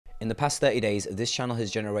In the past 30 days, this channel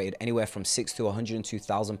has generated anywhere from £6 to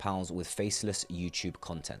 £102,000 with faceless YouTube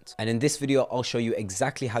content. And in this video, I'll show you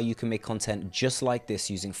exactly how you can make content just like this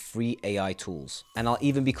using free AI tools. And I'll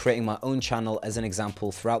even be creating my own channel as an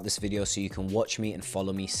example throughout this video so you can watch me and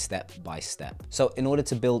follow me step by step. So in order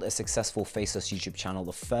to build a successful faceless YouTube channel,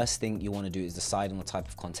 the first thing you want to do is decide on the type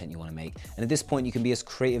of content you want to make. And at this point, you can be as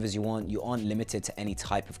creative as you want. You aren't limited to any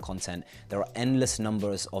type of content. There are endless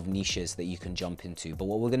numbers of niches that you can jump into. But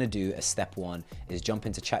what we're going to do as step one is jump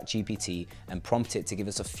into ChatGPT and prompt it to give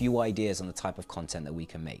us a few ideas on the type of content that we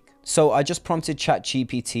can make. So I just prompted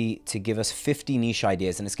ChatGPT to give us 50 niche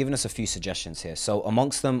ideas, and it's given us a few suggestions here. So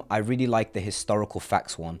amongst them, I really like the historical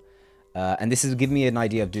facts one. And this is giving me an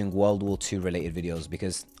idea of doing World War II related videos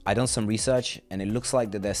because I done some research and it looks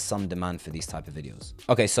like that there's some demand for these type of videos.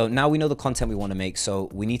 Okay, so now we know the content we want to make, so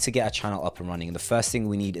we need to get our channel up and running. And the first thing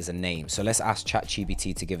we need is a name. So let's ask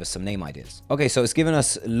ChatGPT to give us some name ideas. Okay, so it's given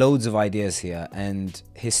us loads of ideas here, and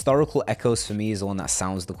historical echoes for me is the one that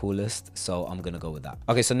sounds the coolest. So I'm going to go with that.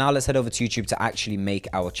 Okay, so now let's head over to YouTube to actually make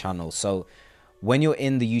our channel. So when you're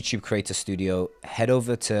in the YouTube Creator Studio, head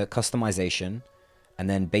over to customization and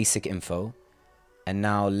then basic info. And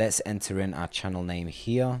now let's enter in our channel name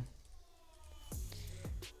here.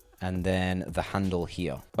 And then the handle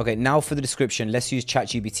here. Okay, now for the description, let's use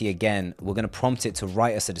ChatGPT again. We're going to prompt it to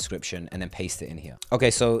write us a description and then paste it in here. Okay,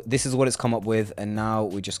 so this is what it's come up with. And now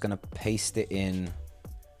we're just going to paste it in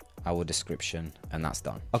our description, and that's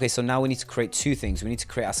done. Okay, so now we need to create two things. We need to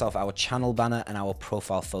create ourselves our channel banner and our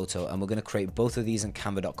profile photo, and we're going to create both of these in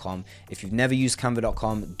canva.com. If you've never used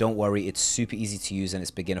canva.com, don't worry, it's super easy to use and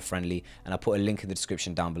it's beginner friendly, and I'll put a link in the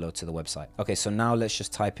description down below to the website. Okay, so now let's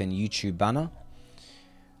just type in YouTube banner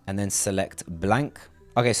and then select blank.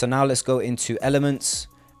 Okay, so now let's go into elements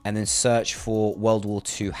and then search for World War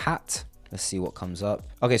II hat. Let's see what comes up.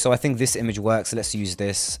 Okay, so I think this image works. Let's use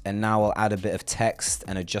this. And now I'll add a bit of text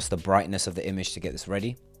and adjust the brightness of the image to get this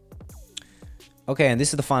ready. Okay, and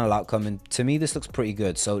this is the final outcome. And to me, this looks pretty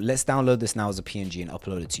good. So let's download this now as a PNG and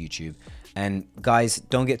upload it to YouTube. And guys,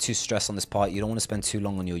 don't get too stressed on this part. You don't want to spend too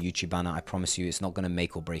long on your YouTube banner. I promise you, it's not going to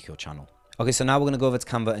make or break your channel. Okay, so now we're going to go over to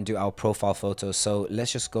Canva and do our profile photo. So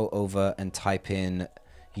let's just go over and type in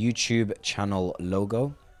YouTube channel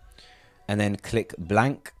logo and then click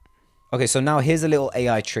blank. Okay, so now here's a little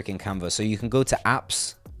AI trick in Canva. So you can go to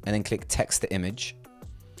apps and then click text to image.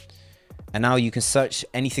 And now you can search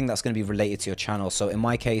anything that's going to be related to your channel. So in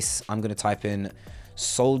my case, I'm going to type in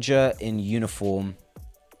soldier in uniform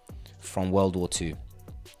from World War II.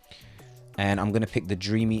 And I'm going to pick the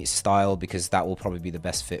dreamy style because that will probably be the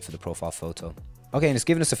best fit for the profile photo. Okay, and it's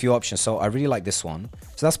given us a few options, so I really like this one.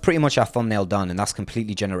 So that's pretty much our thumbnail done, and that's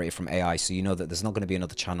completely generated from AI, so you know that there's not going to be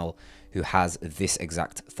another channel who has this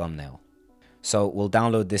exact thumbnail. So we'll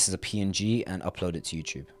download this as a PNG and upload it to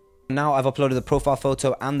YouTube. Now I've uploaded the profile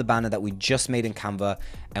photo and the banner that we just made in Canva,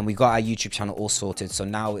 and we got our YouTube channel all sorted, so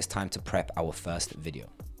now it's time to prep our first video.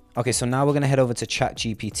 Okay, so now we're going to head over to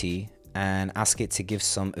ChatGPT and ask it to give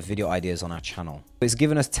some video ideas on our channel. It's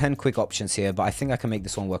given us 10 quick options here, but I think I can make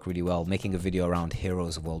this one work really well, making a video around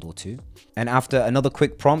heroes of World War II. And after another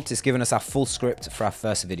quick prompt, it's given us our full script for our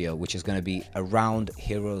first video, which is going to be around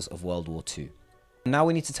heroes of World War II. Now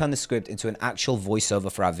we need to turn the script into an actual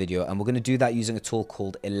voiceover for our video, and we're going to do that using a tool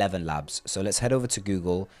called 11 Labs. So let's head over to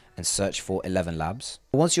Google and search for 11 Labs.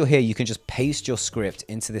 Once you're here, you can just paste your script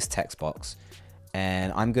into this text box,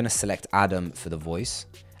 and I'm going to select Adam for the voice.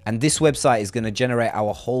 And this website is going to generate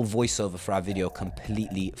our whole voiceover for our video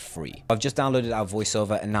completely free. I've just downloaded our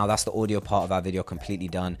voiceover, and now that's the audio part of our video completely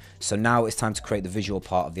done. So now it's time to create the visual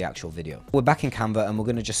part of the actual video. We're back in Canva, and we're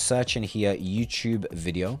going to just search in here YouTube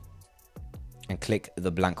video and click the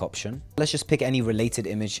blank option. Let's just pick any related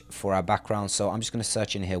image for our background. So I'm just going to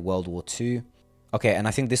search in here World War II. Okay, and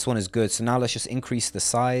I think this one is good. So now let's just increase the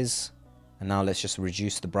size, and now let's just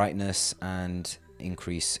reduce the brightness and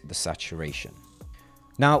increase the saturation.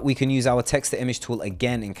 Now we can use our text to image tool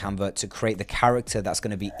again in Canva to create the character that's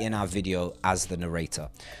going to be in our video as the narrator.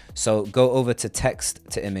 So go over to text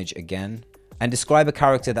to image again and describe a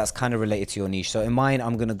character that's kind of related to your niche. So in mine,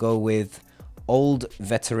 I'm going to go with old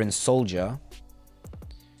veteran soldier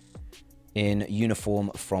in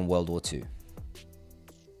uniform from World War II.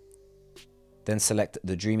 Then select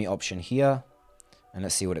the dreamy option here and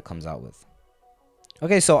let's see what it comes out with.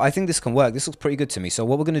 Okay, so I think this can work. This looks pretty good to me. So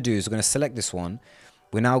what we're going to do is we're going to select this one.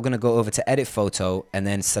 We're now going to go over to edit photo and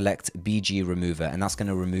then select BG remover, and that's going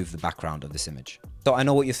to remove the background of this image. So I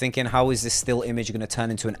know what you're thinking, how is this still image going to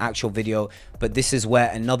turn into an actual video? But this is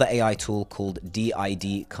where another AI tool called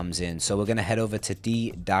DID comes in. So we're going to head over to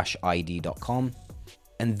d-id.com,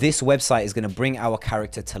 and this website is going to bring our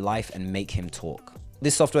character to life and make him talk.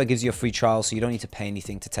 This software gives you a free trial, so you don't need to pay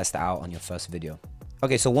anything to test it out on your first video.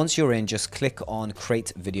 Okay, so once you're in, just click on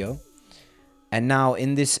create video. And now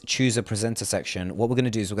in this choose a presenter section, what we're going to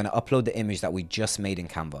do is we're going to upload the image that we just made in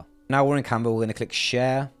Canva. Now we're in Canva, we're going to click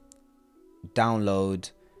share, download,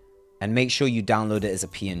 and make sure you download it as a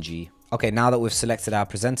PNG. Okay, now that we've selected our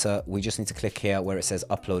presenter, we just need to click here where it says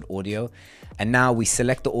upload audio. And now we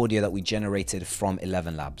select the audio that we generated from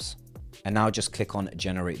 11 Labs. And now just click on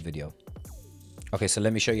generate video. Okay, so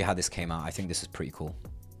let me show you how this came out. I think this is pretty cool.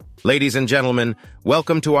 Ladies and gentlemen,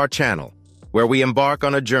 welcome to our channel, where we embark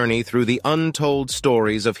on a journey through the untold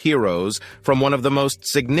stories of heroes from one of the most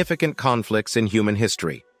significant conflicts in human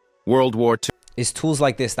history, World War II. It's tools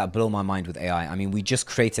like this that blow my mind with AI. I mean, we just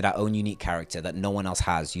created our own unique character that no one else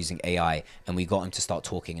has using AI, and we got him to start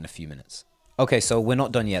talking in a few minutes. Okay, so we're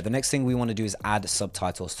not done yet. The next thing we want to do is add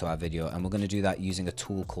subtitles to our video, and we're going to do that using a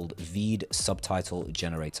tool called Veed Subtitle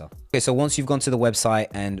Generator. Okay, so once you've gone to the website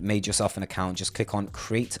and made yourself an account, just click on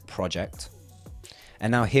Create Project.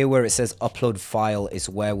 And now here where it says Upload File is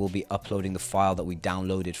where we'll be uploading the file that we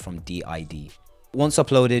downloaded from DID. Once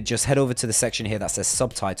uploaded, just head over to the section here that says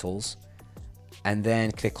Subtitles, and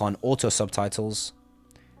then click on Auto Subtitles,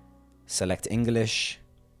 select English,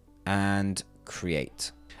 and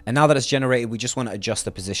Create. And now that it's generated, we just want to adjust the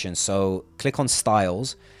position. So click on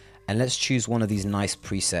Styles, and let's choose one of these nice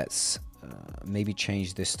presets. Maybe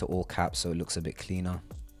change this to all caps so it looks a bit cleaner.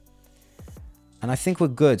 And I think we're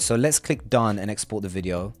good. So let's click Done and export the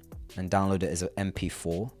video and download it as an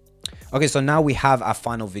MP4. Okay, so now we have our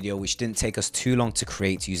final video, which didn't take us too long to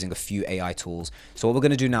create using a few AI tools. So what we're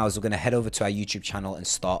going to do now is we're going to head over to our YouTube channel and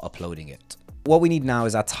start uploading it. What we need now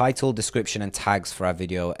is our title, description, and tags for our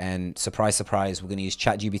video. And surprise, surprise, we're going to use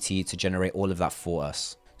ChatGPT to generate all of that for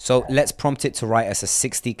us. So let's prompt it to write us a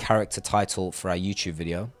 60-character title for our YouTube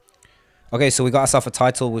video. Okay, so we got ourselves a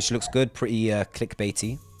title, which looks good, pretty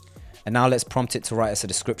clickbaity. And now let's prompt it to write us a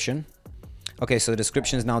description. Okay, so the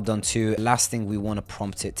description is now done too. Last thing we want to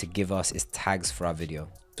prompt it to give us is tags for our video.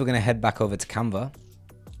 So we're going to head back over to Canva.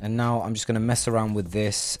 And now I'm just going to mess around with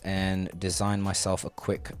this and design myself a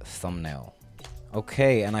quick thumbnail.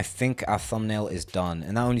 Okay, and I think our thumbnail is done.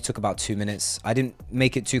 And that only took about 2 minutes. I didn't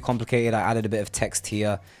make it too complicated. I added a bit of text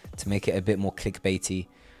here to make it a bit more clickbaity.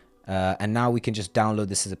 And now we can just download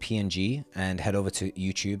this as a PNG and head over to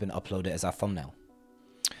YouTube and upload it as our thumbnail.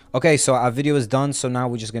 Okay, so our video is done. So now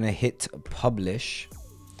we're just going to hit publish.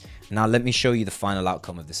 Now let me show you the final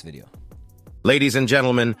outcome of this video. Ladies and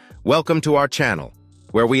gentlemen, welcome to our channel,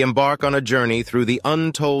 where we embark on a journey through the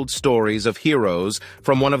untold stories of heroes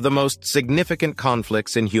from one of the most significant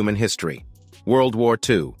conflicts in human history, World War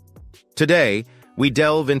II. Today, we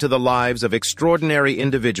delve into the lives of extraordinary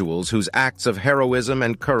individuals whose acts of heroism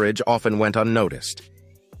and courage often went unnoticed.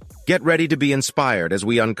 Get ready to be inspired as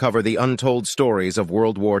we uncover the untold stories of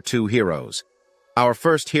World War II heroes. Our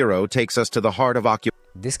first hero takes us to the heart of occupation.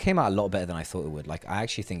 This came out a lot better than I thought it would. Like, I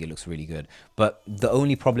actually think it looks really good. But the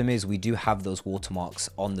only problem is we do have those watermarks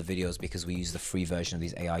on the videos because we use the free version of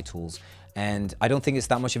these AI tools. And I don't think it's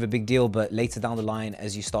that much of a big deal, but later down the line,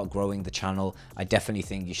 as you start growing the channel, I definitely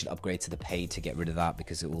think you should upgrade to the paid to get rid of that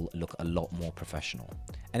because it will look a lot more professional.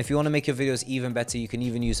 And if you want to make your videos even better, you can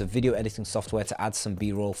even use a video editing software to add some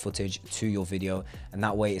B-roll footage to your video. And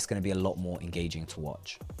that way it's going to be a lot more engaging to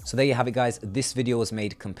watch. So there you have it, guys. This video was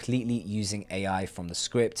made completely using AI, from the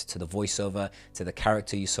script to the voiceover to the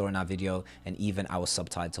character you saw in our video and even our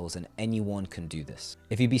subtitles, and anyone can do this.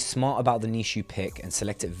 If you be smart about the niche you pick and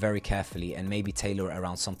select it very carefully and maybe tailor it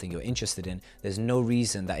around something you're interested in, there's no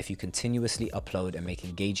reason that if you continuously upload and make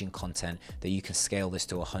engaging content that you can scale this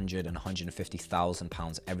to 100 and 150,000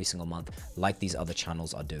 pounds every single month like these other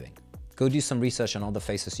channels are doing. Go do some research on other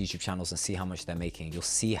Faceless YouTube channels and see how much they're making. You'll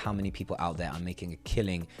see how many people out there are making a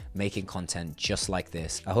killing, making content just like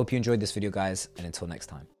this. I hope you enjoyed this video, guys, and until next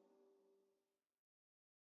time.